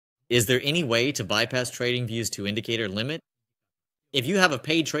Is there any way to bypass TradingView's 2-indicator limit? If you have a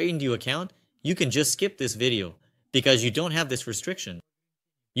paid TradingView account, you can just skip this video because you don't have this restriction.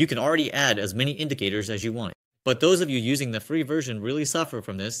 You can already add as many indicators as you want. But those of you using the free version really suffer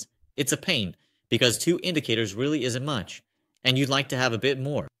from this. It's a pain because 2 indicators really isn't much, and you'd like to have a bit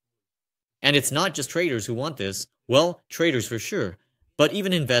more. And it's not just traders who want this. Well, traders for sure, but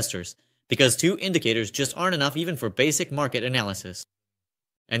even investors, because 2 indicators just aren't enough even for basic market analysis.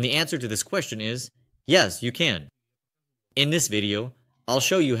 And the answer to this question is, yes, you can. In this video, I'll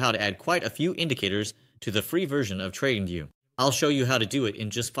show you how to add quite a few indicators to the free version of TradingView. I'll show you how to do it in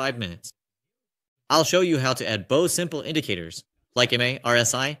just 5 minutes. I'll show you how to add both simple indicators, like MA,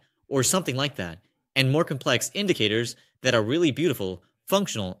 RSI, or something like that, and more complex indicators that are really beautiful,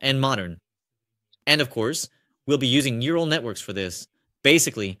 functional, and modern. And of course, we'll be using neural networks for this,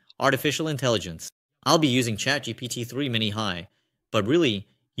 basically artificial intelligence. I'll be using ChatGPT 3 Mini High, but really,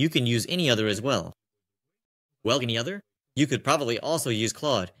 you can use any other as well. Well, any other? You could probably also use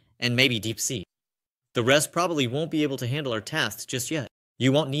Claude and maybe DeepSeek. The rest probably won't be able to handle our tasks just yet.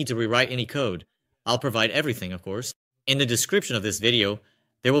 You won't need to rewrite any code. I'll provide everything, of course. In the description of this video,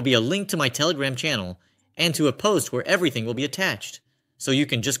 there will be a link to my Telegram channel and to a post where everything will be attached, so you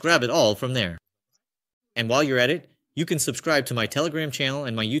can just grab it all from there. And while you're at it, you can subscribe to my Telegram channel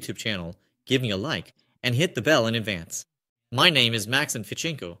and my YouTube channel, give me a like, and hit the bell in advance. My name is Maxim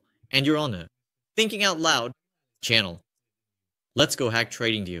Fichenko, and you're on the Thinking Out Loud channel. Let's go hack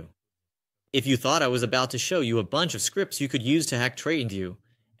TradingView. If you thought I was about to show you a bunch of scripts you could use to hack TradingView,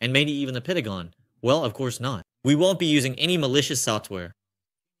 and maybe even the Pentagon, well, of course not. We won't be using any malicious software.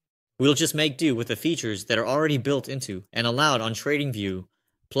 We'll just make do with the features that are already built into and allowed on TradingView,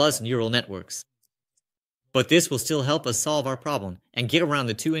 plus neural networks. But this will still help us solve our problem and get around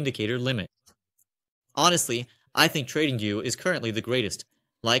the 2-indicator limit. Honestly, I think TradingView is currently the greatest,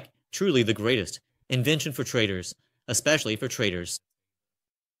 like truly the greatest, invention for traders, especially for traders.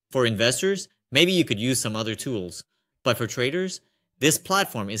 For investors, maybe you could use some other tools, but for traders, this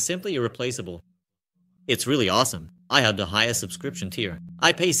platform is simply irreplaceable. It's really awesome. I have the highest subscription tier.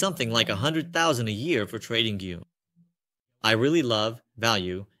 I pay something like $100,000 a year for TradingView. I really love,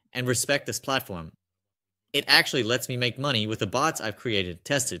 value, and respect this platform. It actually lets me make money with the bots I've created,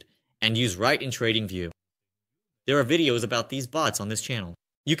 tested, and use right in TradingView. There are videos about these bots on this channel.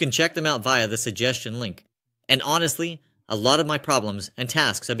 You can check them out via the suggestion link. And honestly, a lot of my problems and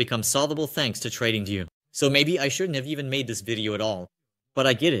tasks have become solvable thanks to TradingView. So maybe I shouldn't have even made this video at all. But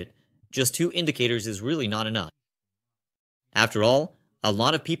I get it. Just 2 indicators is really not enough. After all, a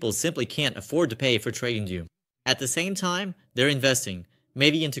lot of people simply can't afford to pay for TradingView. At the same time, they're investing,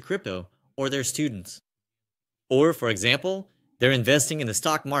 maybe into crypto, or they're students. Or, for example, they're investing in the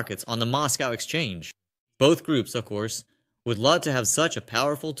stock markets on the Moscow exchange. Both groups, of course, would love to have such a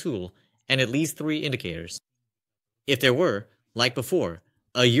powerful tool and at least 3 indicators. If there were, like before,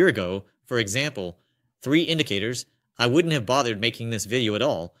 a year ago, for example, 3 indicators, I wouldn't have bothered making this video at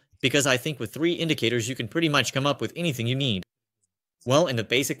all, because I think with 3 indicators you can pretty much come up with anything you need. Well, in the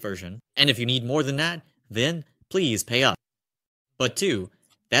basic version, and if you need more than that, then please pay up. But 2,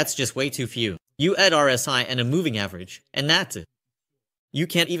 that's just way too few. You add RSI and a moving average, and that's it. You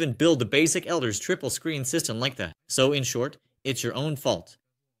can't even build the basic Elders triple screen system like that. So in short, it's your own fault.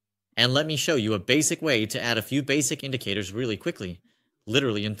 And let me show you a basic way to add a few basic indicators really quickly,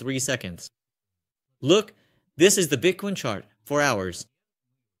 literally in 3 seconds. Look, this is the Bitcoin chart for hours.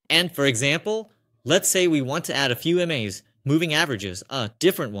 And for example, let's say we want to add a few MAs, moving averages,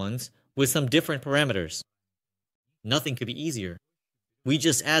 different ones, with some different parameters. Nothing could be easier. We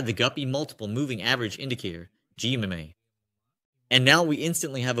just add the Guppy Multiple Moving Average Indicator, GMMA. And now we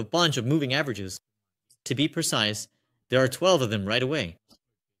instantly have a bunch of moving averages. To be precise, there are 12 of them right away.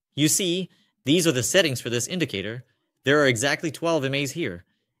 You see, these are the settings for this indicator. There are exactly 12 MAs here,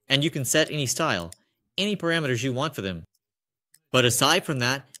 and you can set any style, any parameters you want for them. But aside from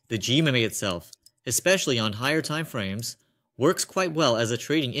that, the GMMA itself, especially on higher time frames, works quite well as a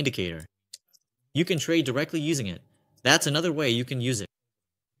trading indicator. You can trade directly using it. That's another way you can use it.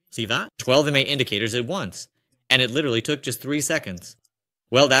 See that? 12 MA indicators at once. And it literally took just 3 seconds.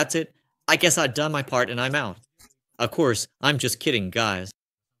 Well, that's it. I guess I've done my part and I'm out. Of course, I'm just kidding, guys.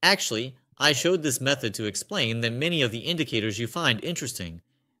 Actually, I showed this method to explain that many of the indicators you find interesting,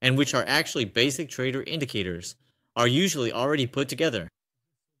 and which are actually basic trader indicators, are usually already put together.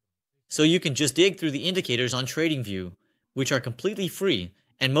 So you can just dig through the indicators on TradingView, which are completely free,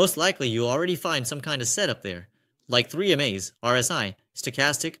 and most likely you'll already find some kind of setup there, like 3 MAs, RSI,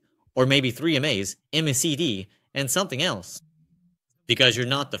 Stochastic, or maybe 3 MAs, MACD, and something else. Because you're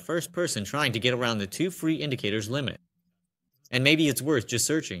not the first person trying to get around the 2 free indicators limit. and maybe it's worth just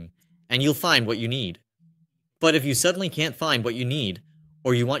searching, and you'll find what you need. But if you suddenly can't find what you need,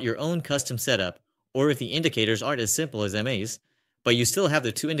 or you want your own custom setup, or if the indicators aren't as simple as MAs, but you still have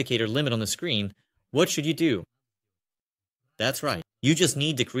the 2-indicator limit on the screen, what should you do? That's right, you just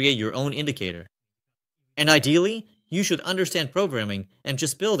need to create your own indicator. And ideally, you should understand programming and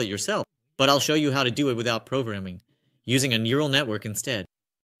just build it yourself. But I'll show you how to do it without programming, using a neural network instead.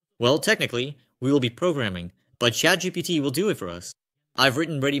 Well, technically, we will be programming, but ChatGPT will do it for us. I've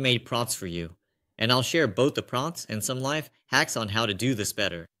written ready-made prompts for you, and I'll share both the prompts and some live hacks on how to do this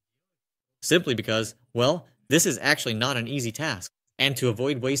better. Simply because, well, this is actually not an easy task, and to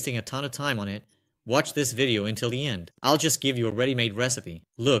avoid wasting a ton of time on it, watch this video until the end. I'll just give you a ready-made recipe.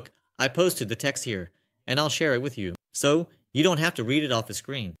 Look, I posted the text here, and I'll share it with you, so you don't have to read it off the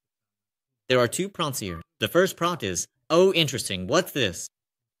screen. There are 2 prompts here. The first prompt is, "Oh, interesting, what's this?"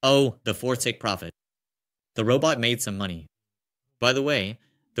 Oh, the forex profit. The robot made some money. By the way,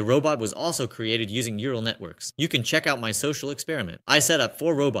 the robot was also created using neural networks. You can check out my social experiment. I set up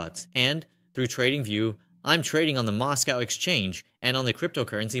 4 robots, and through TradingView, I'm trading on the Moscow exchange and on the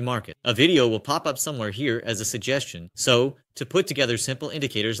cryptocurrency market. A video will pop up somewhere here as a suggestion. So, to put together simple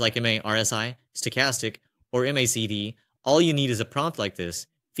indicators like MA, RSI, Stochastic, or MACD, all you need is a prompt like this,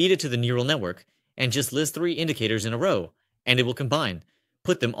 feed it to the neural network, and just list 3 indicators in a row, and it will combine.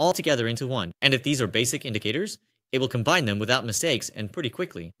 Put them all together into one. And if these are basic indicators, it will combine them without mistakes and pretty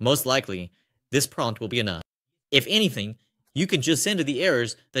quickly. Most likely, this prompt will be enough. If anything, you can just send it the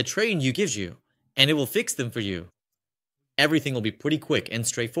errors that TradingView gives you, and it will fix them for you. Everything will be pretty quick and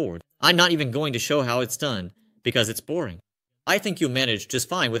straightforward. I'm not even going to show how it's done, because it's boring. I think you'll manage just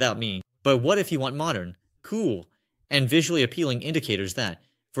fine without me. But what if you want modern, cool, and visually appealing indicators that,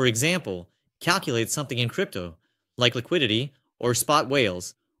 for example, calculate something in crypto, like liquidity, or spot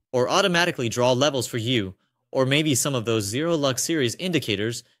whales, or automatically draw levels for you, or maybe some of those Zerolag series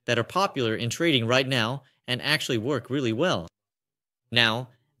indicators that are popular in trading right now and actually work really well. Now,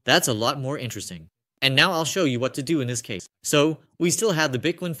 that's a lot more interesting. And now I'll show you what to do in this case. So, we still have the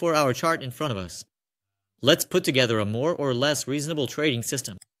Bitcoin 4-hour chart in front of us. Let's put together a more or less reasonable trading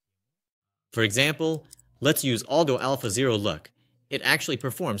system. For example, let's use Algo Alpha Zerolag. It actually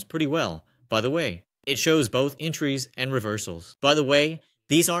performs pretty well, by the way. It shows both entries and reversals. By the way,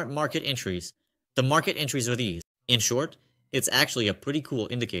 these aren't market entries. The market entries are these. In short, it's actually a pretty cool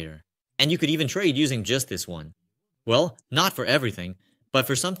indicator. And you could even trade using just this one. Well, not for everything, but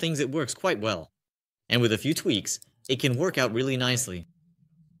for some things it works quite well. And with a few tweaks, it can work out really nicely.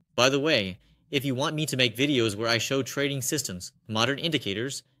 By the way, if you want me to make videos where I show trading systems, modern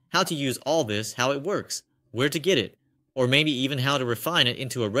indicators, how to use all this, how it works, where to get it, or maybe even how to refine it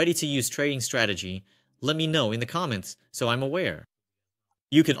into a ready-to-use trading strategy, let me know in the comments so I'm aware.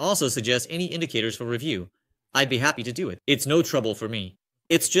 You can also suggest any indicators for review. I'd be happy to do it. It's no trouble for me.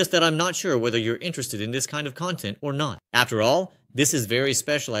 It's just that I'm not sure whether you're interested in this kind of content or not. After all, this is very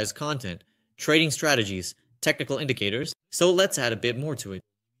specialized content, trading strategies, technical indicators, so let's add a bit more to it.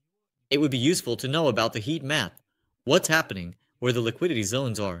 It would be useful to know about the heat map, what's happening, where the liquidity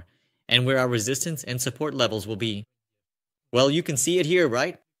zones are, and where our resistance and support levels will be. Well, you can see it here,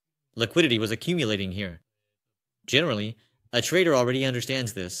 right? Liquidity was accumulating here. Generally, a trader already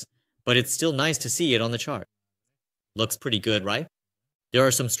understands this, but it's still nice to see it on the chart. Looks pretty good, right? There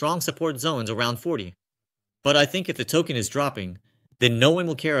are some strong support zones around 40. But I think if the token is dropping, then no one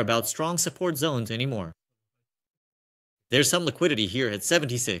will care about strong support zones anymore. There's some liquidity here at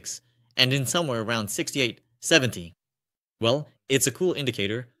 76, and in somewhere around 68, 70. Well, it's a cool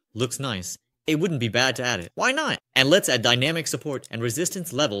indicator, looks nice. It wouldn't be bad to add it. Why not? And let's add dynamic support and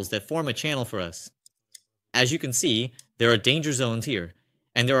resistance levels that form a channel for us. As you can see, there are danger zones here,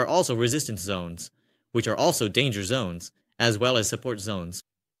 and there are also resistance zones, which are also danger zones, as well as support zones.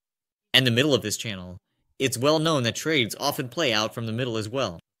 And the middle of this channel, it's well known that trades often play out from the middle as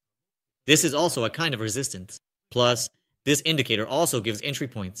well. This is also a kind of resistance. Plus, this indicator also gives entry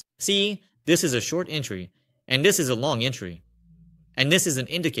points. See, this is a short entry, and this is a long entry. And this is an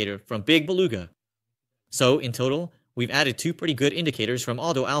indicator from BigBeluga. So, in total, we've added 2 pretty good indicators from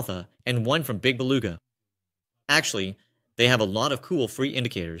Algo Alpha and 1 from BigBeluga. Actually, they have a lot of cool free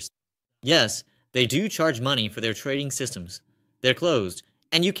indicators. Yes, they do charge money for their trading systems. They're closed,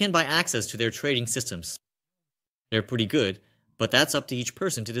 and you can buy access to their trading systems. They're pretty good, but that's up to each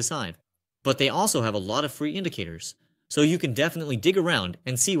person to decide. But they also have a lot of free indicators, so you can definitely dig around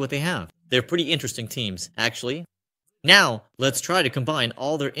and see what they have. They're pretty interesting teams, actually. Now, let's try to combine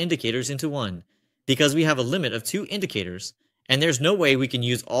all their indicators into one, because we have a limit of 2 indicators, and there's no way we can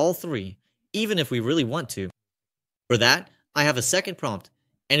use all 3, even if we really want to. For that, I have a second prompt,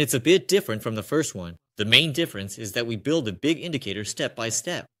 and it's a bit different from the first one. The main difference is that we build a big indicator step by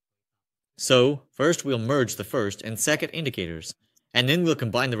step. So, first we'll merge the first and second indicators, and then we'll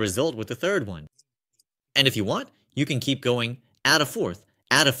combine the result with the third one. And if you want, you can keep going, add a fourth,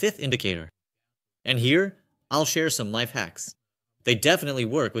 add a fifth indicator. And here, I'll share some life hacks. They definitely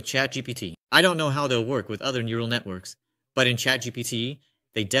work with ChatGPT. I don't know how they'll work with other neural networks, but in ChatGPT,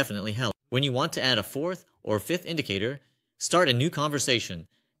 they definitely help. When you want to add a fourth or fifth indicator, start a new conversation,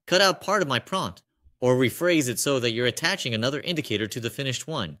 cut out part of my prompt, or rephrase it so that you're attaching another indicator to the finished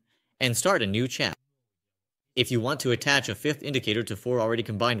one, and start a new chat. If you want to attach a fifth indicator to 4 already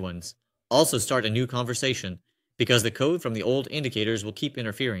combined ones, also start a new conversation, because the code from the old indicators will keep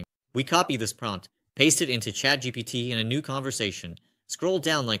interfering. We copy this prompt, paste it into ChatGPT in a new conversation, scroll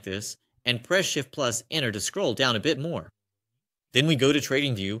down like this, and press Shift plus Enter to scroll down a bit more. Then we go to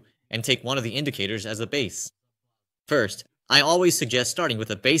TradingView and take one of the indicators as a base. First, I always suggest starting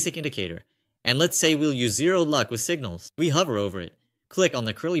with a basic indicator, and let's say we'll use zero luck with signals. We hover over it, click on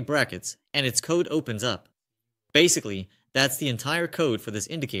the curly brackets, and its code opens up. Basically, that's the entire code for this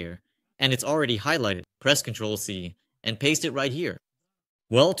indicator, and it's already highlighted. Press Ctrl+C and paste it right here.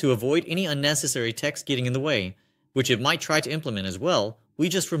 Well, to avoid any unnecessary text getting in the way, which it might try to implement as well, we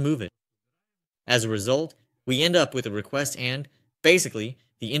just remove it. As a result, we end up with a request and, basically,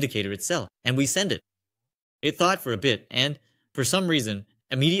 the indicator itself, and we send it. It thought for a bit and, for some reason,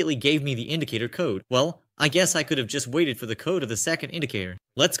 immediately gave me the indicator code. Well, I guess I could have just waited for the code of the second indicator.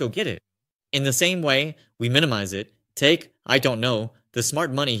 Let's go get it. In the same way, we minimize it, take, I don't know, the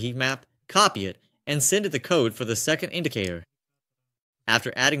Smart Money Hitmap, copy it, and send it the code for the second indicator.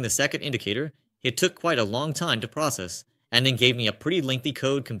 After adding the second indicator, it took quite a long time to process, and then gave me a pretty lengthy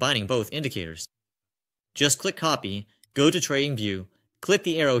code combining both indicators. Just click Copy, go to TradingView, click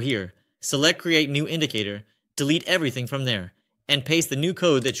the arrow here, select Create New Indicator, delete everything from there, and paste the new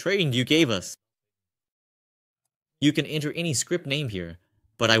code that TradingView gave us. You can enter any script name here,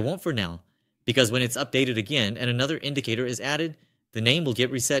 but I won't for now, because when it's updated again and another indicator is added, the name will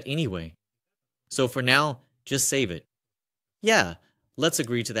get reset anyway. So for now, just save it. Yeah, let's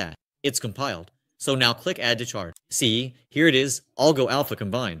agree to that. It's compiled. So now click Add to Chart. See, here it is, Algo Alpha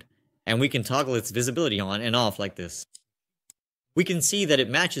combined, and we can toggle its visibility on and off like this. We can see that it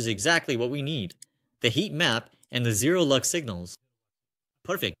matches exactly what we need, the heat map and the zero luck signals.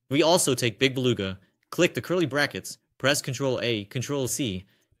 Perfect. We also take BigBeluga, click the curly brackets, press Ctrl+A, Ctrl+C,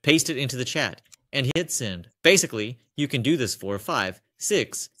 paste it into the chat, and hit send. Basically, you can do this 4, 5,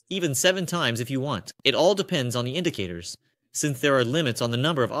 6, even 7 times if you want. It all depends on the indicators, since there are limits on the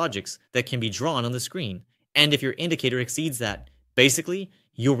number of objects that can be drawn on the screen, and if your indicator exceeds that, basically,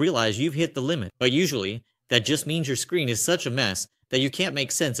 you'll realize you've hit the limit. But usually, that just means your screen is such a mess that you can't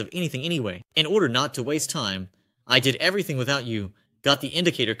make sense of anything anyway. In order not to waste time, I did everything without you, got the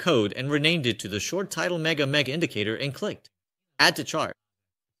indicator code and renamed it to the short title mega indicator and clicked Add to Chart.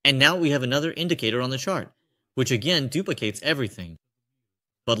 And now we have another indicator on the chart, which again duplicates everything.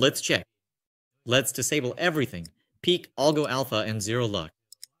 But let's check. Let's disable everything, peak, Algo Alpha, and zero luck.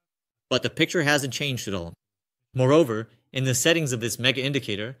 But the picture hasn't changed at all. Moreover, in the settings of this mega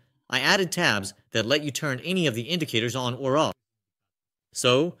indicator, I added tabs that let you turn any of the indicators on or off.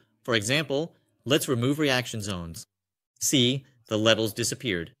 So, for example, let's remove reaction zones. See, the levels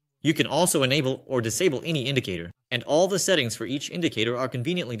disappeared. You can also enable or disable any indicator, and all the settings for each indicator are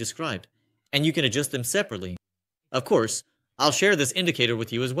conveniently described, and you can adjust them separately. Of course, I'll share this indicator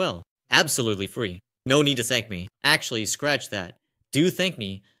with you as well, absolutely free. No need to thank me. Actually, scratch that. Do thank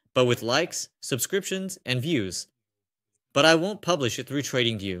me, but with likes, subscriptions, and views. But I won't publish it through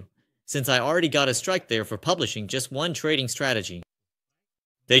TradingView, since I already got a strike there for publishing just one trading strategy.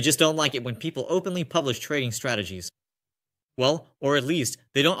 They just don't like it when people openly publish trading strategies. Well, or at least,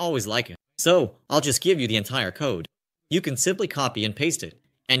 they don't always like it. So, I'll just give you the entire code. You can simply copy and paste it,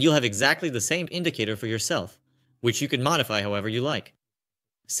 and you'll have exactly the same indicator for yourself, which you can modify however you like.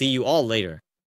 See you all later.